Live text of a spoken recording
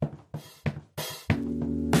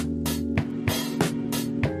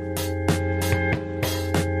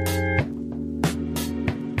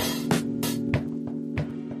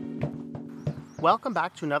Welcome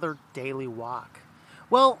back to another daily walk.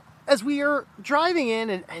 Well, as we are driving in,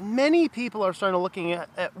 and many people are starting to looking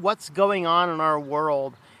at what's going on in our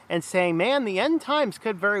world and saying, man, the end times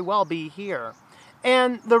could very well be here.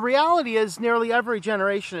 And the reality is nearly every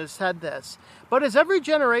generation has said this. But has every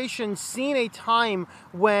generation seen a time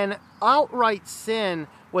when outright sin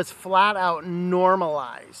was flat out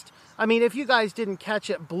normalized? I mean, if you guys didn't catch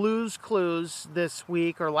it, Blue's Clues this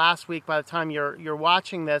week or last week by the time you're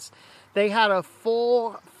watching this, they had a full-fledged,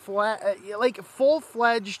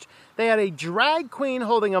 they had a drag queen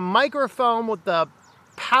holding a microphone with the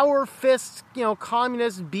power fist,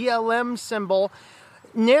 communist BLM symbol,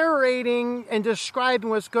 narrating and describing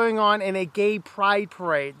what's going on in a gay pride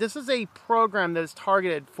parade. This is a program that is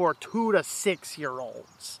targeted for 2 to 6 year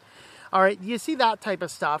olds. All right, you see that type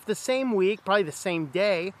of stuff. The same week, probably the same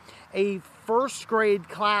day, a first grade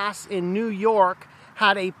class in New York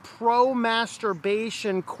had a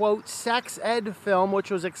pro-masturbation, quote, sex ed film, which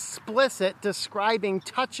was explicit, describing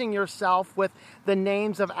touching yourself with the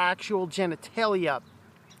names of actual genitalia.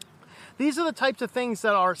 These are the types of things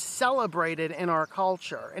that are celebrated in our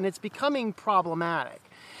culture, and it's becoming problematic.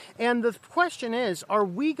 And the question is, are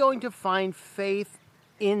we going to find faith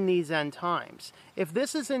in these end times? If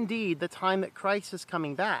this is indeed the time that Christ is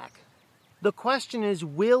coming back, the question is,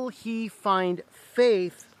 will he find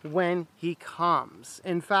faith when he comes?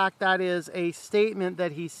 In fact, that is a statement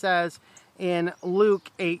that he says in Luke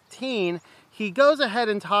 18. He goes ahead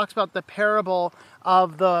and talks about the parable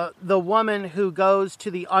of the woman who goes to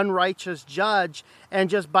the unrighteous judge, and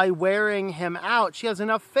just by wearing him out, she has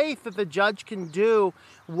enough faith that the judge can do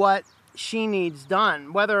what she needs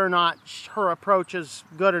done, whether or not her approach is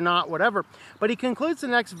good or not, whatever. But he concludes the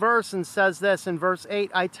next verse and says this in verse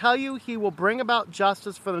 8, I tell you, he will bring about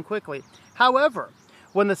justice for them quickly. However,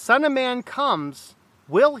 when the Son of Man comes,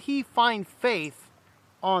 will he find faith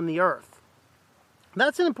on the earth?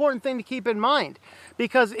 That's an important thing to keep in mind,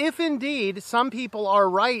 because if indeed some people are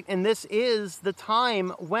right, and this is the time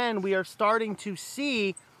when we are starting to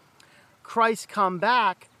see Christ come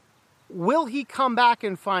back, will he come back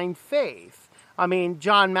and find faith? I mean,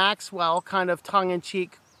 John Maxwell, kind of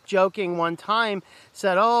tongue-in-cheek joking one time,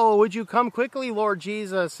 said, oh, would you come quickly, Lord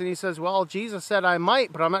Jesus? And he says, well, Jesus said I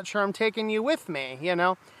might, but I'm not sure I'm taking you with me,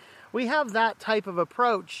 We have that type of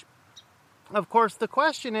approach. Of course, the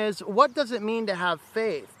question is, what does it mean to have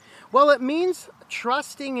faith? Well, it means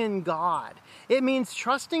trusting in God. It means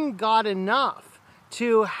trusting God enough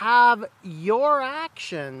to have your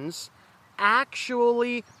actions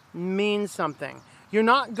actually mean something. You're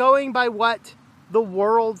not going by what the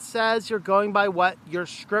world says, you're going by what your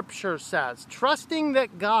scripture says. Trusting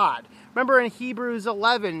that God, remember in Hebrews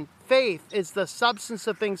 11, faith is the substance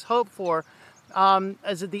of things hoped for,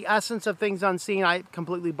 as the essence of things unseen. I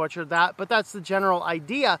completely butchered that, but that's the general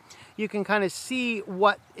idea. You can kind of see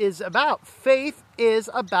what is about. Faith is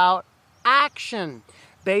about action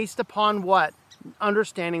based upon what?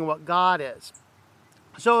 Understanding what God is.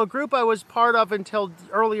 So a group I was part of until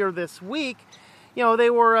earlier this week, they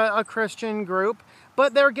were a Christian group,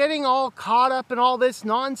 but they're getting all caught up in all this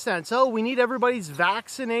nonsense. Oh, we need everybody's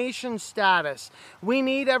vaccination status. We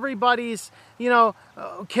need everybody's,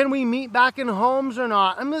 can we meet back in homes or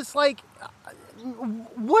not? I'm just like,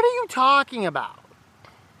 what are you talking about?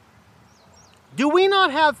 Do we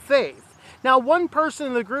not have faith? Now, one person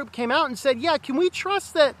in the group came out and said, yeah, can we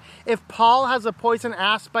trust that if Paul has a poison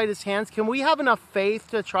asp bite his hands, can we have enough faith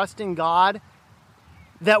to trust in God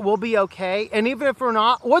that we'll be okay? And even if we're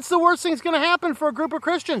not, what's the worst thing that's going to happen for a group of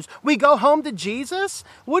Christians? We go home to Jesus?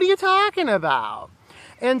 What are you talking about?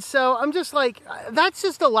 And so I'm just like, that's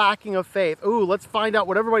just a lacking of faith. Ooh, let's find out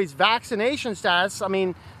what everybody's vaccination status. I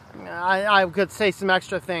mean, I could say some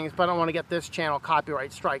extra things, but I don't want to get this channel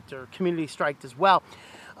copyright striked or community striked as well.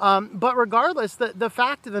 But regardless, the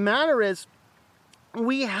fact of the matter is,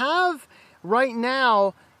 we have right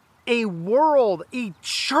now a world, a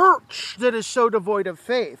church that is so devoid of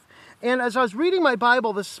faith. And as I was reading my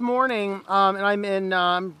Bible this morning, and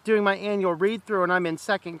I'm doing my annual read through, and I'm in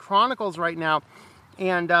 2 Chronicles right now,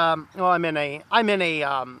 and I'm in a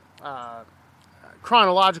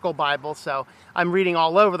chronological Bible, so I'm reading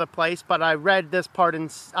all over the place. But I read this part in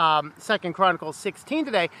 2 Chronicles 16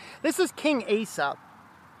 today. This is King Asa.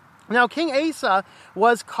 Now, King Asa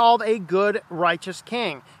was called a good, righteous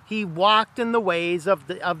king. He walked in the ways of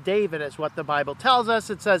David, is what the Bible tells us.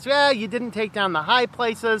 It says, yeah, you didn't take down the high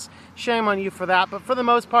places. Shame on you for that. But for the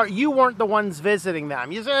most part, you weren't the ones visiting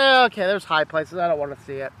them. You say, okay, there's high places. I don't want to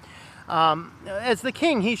see it. As the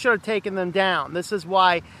king, he should have taken them down. This is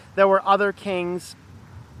why there were other kings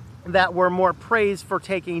that were more praised for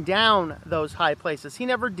taking down those high places. He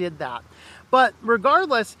never did that. But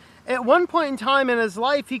regardless, At one point in time in his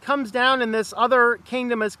life, he comes down and this other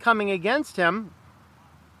kingdom is coming against him.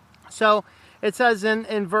 So it says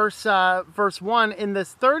in verse 1, in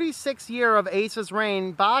this 36th year of Asa's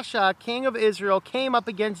reign, Baasha, king of Israel, came up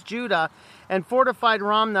against Judah and fortified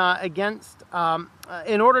Ramnah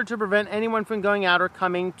in order to prevent anyone from going out or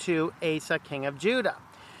coming to Asa, king of Judah.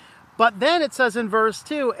 But then it says in verse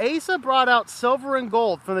 2, Asa brought out silver and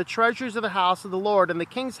gold from the treasuries of the house of the Lord and the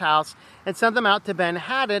king's house and sent them out to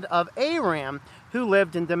Ben-Hadad of Aram, who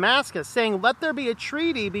lived in Damascus, saying, let there be a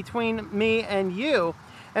treaty between me and you,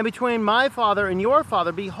 and between my father and your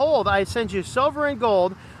father. Behold, I send you silver and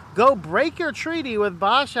gold. Go break your treaty with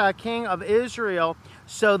Baasha, king of Israel,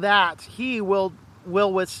 so that he will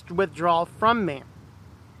withdraw from me.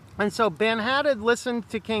 And so Ben-Hadad listened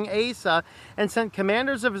to King Asa and sent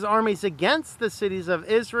commanders of his armies against the cities of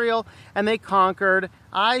Israel, and they conquered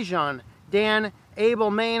Ijon, Dan,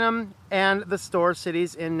 Abel-Maim, and the store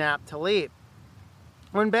cities in Naphtali.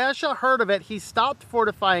 When Baasha heard of it, he stopped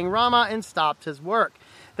fortifying Ramah and stopped his work.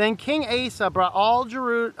 Then King Asa brought all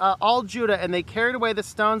Judah, and they carried away the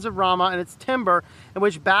stones of Ramah and its timber, in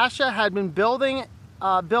which Baasha had been building,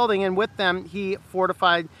 and with them he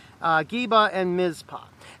fortified Geba and Mizpah.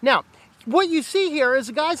 Now, what you see here is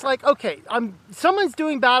a guy's like, okay, someone's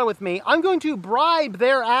doing battle with me. I'm going to bribe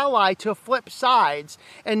their ally to flip sides,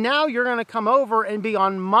 and now you're going to come over and be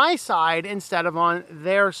on my side instead of on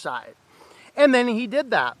their side. And then he did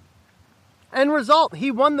that. End result,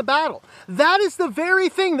 he won the battle. That is the very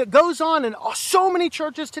thing that goes on in so many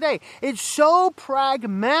churches today. It's so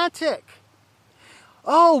pragmatic.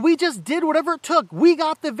 Oh, we just did whatever it took. We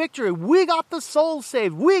got the victory. We got the souls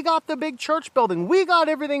saved. We got the big church building. We got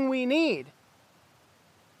everything we need.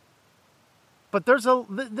 But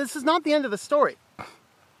this is not the end of the story.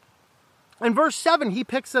 In verse 7, he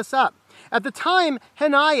picks this up. At the time,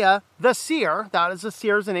 Hananiah, the seer, that is, a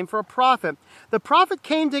seer is a name for a prophet, the prophet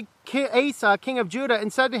came to Asa, king of Judah,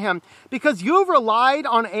 and said to him, because you have relied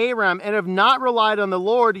on Aram and have not relied on the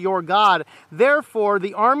Lord your God, therefore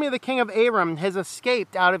the army of the king of Aram has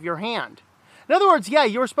escaped out of your hand. In other words, yeah,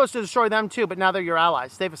 you were supposed to destroy them too, but now they're your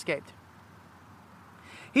allies. They've escaped.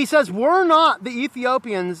 He says, were not the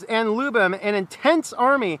Ethiopians and Lubim an intense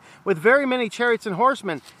army with very many chariots and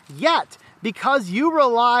horsemen? Yet, because you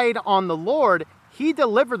relied on the Lord, he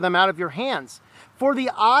delivered them out of your hands. For the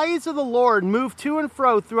eyes of the Lord move to and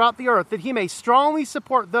fro throughout the earth, that he may strongly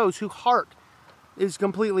support those whose heart is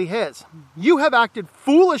completely his. You have acted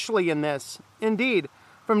foolishly in this. Indeed,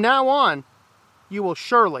 from now on, you will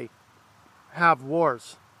surely have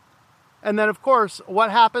wars. And then, of course,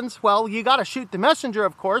 what happens? Well, you got to shoot the messenger,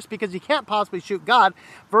 of course, because you can't possibly shoot God.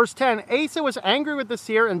 Verse 10, Asa was angry with the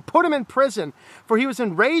seer and put him in prison, for he was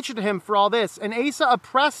enraged at him for all this. And Asa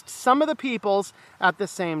oppressed some of the peoples at the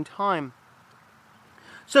same time.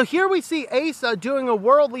 So here we see Asa doing a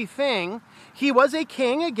worldly thing. He was a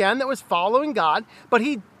king, again, that was following God, but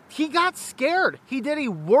he got scared. He did a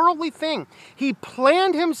worldly thing. He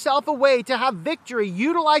planned himself a way to have victory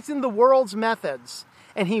utilizing the world's methods.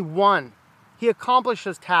 And he won. He accomplished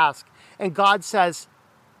his task. And God says,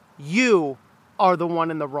 you are the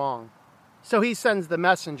one in the wrong. So he sends the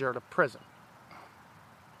messenger to prison.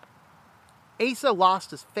 Asa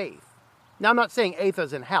lost his faith. Now, I'm not saying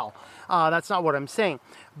Asa's in hell. That's not what I'm saying.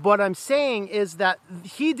 What I'm saying is that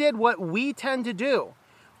he did what we tend to do.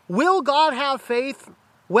 Will God have faith?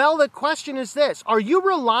 Well, the question is this. Are you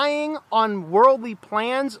relying on worldly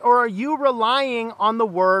plans, or are you relying on the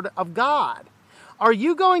word of God? Are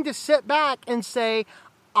you going to sit back and say,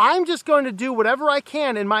 I'm just going to do whatever I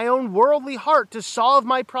can in my own worldly heart to solve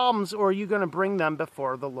my problems, or are you going to bring them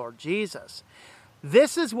before the Lord Jesus?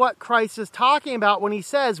 This is what Christ is talking about when he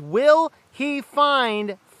says, will he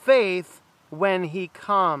find faith when he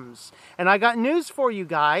comes? And I got news for you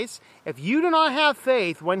guys. If you do not have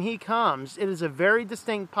faith when he comes, it is a very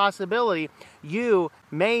distinct possibility you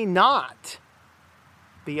may not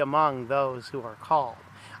be among those who are called.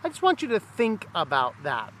 I just want you to think about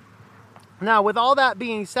that. Now, with all that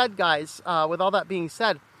being said, guys,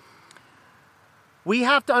 we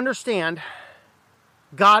have to understand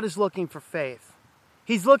God is looking for faith.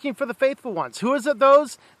 He's looking for the faithful ones. Who is it,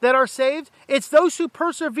 those that are saved? It's those who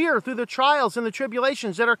persevere through the trials and the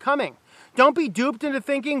tribulations that are coming. Don't be duped into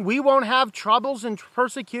thinking we won't have troubles and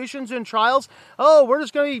persecutions and trials. Oh, we're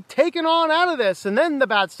just going to be taken on out of this and then the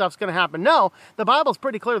bad stuff's going to happen. No, the Bible's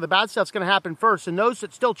pretty clear. The bad stuff's going to happen first. And those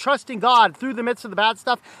that still trust in God through the midst of the bad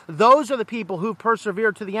stuff, those are the people who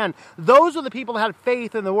persevered to the end. Those are the people that had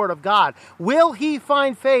faith in the Word of God. Will he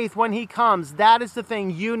find faith when he comes? That is the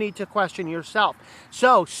thing you need to question yourself.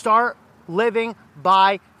 So start living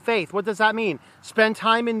by faith. What does that mean? Spend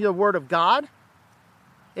time in the Word of God.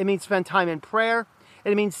 It means spend time in prayer.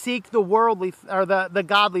 It means seek the worldly or the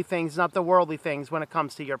godly things, not the worldly things when it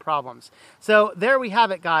comes to your problems. So there we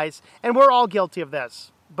have it, guys. And we're all guilty of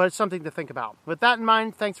this, but it's something to think about. With that in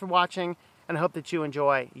mind, thanks for watching, and I hope that you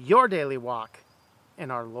enjoy your daily walk in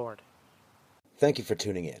our Lord. Thank you for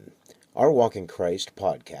tuning in. Our Walk in Christ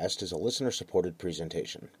podcast is a listener-supported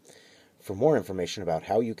presentation. For more information about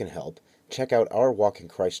how you can help, check out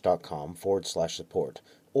ourwalkinchrist.com/support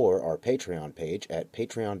or our Patreon page at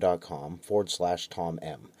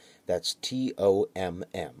patreon.com/TomM. That's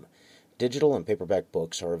TOMM. Digital and paperback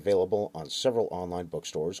books are available on several online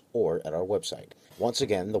bookstores or at our website. Once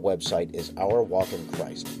again, the website is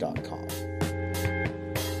ourwalkinchrist.com.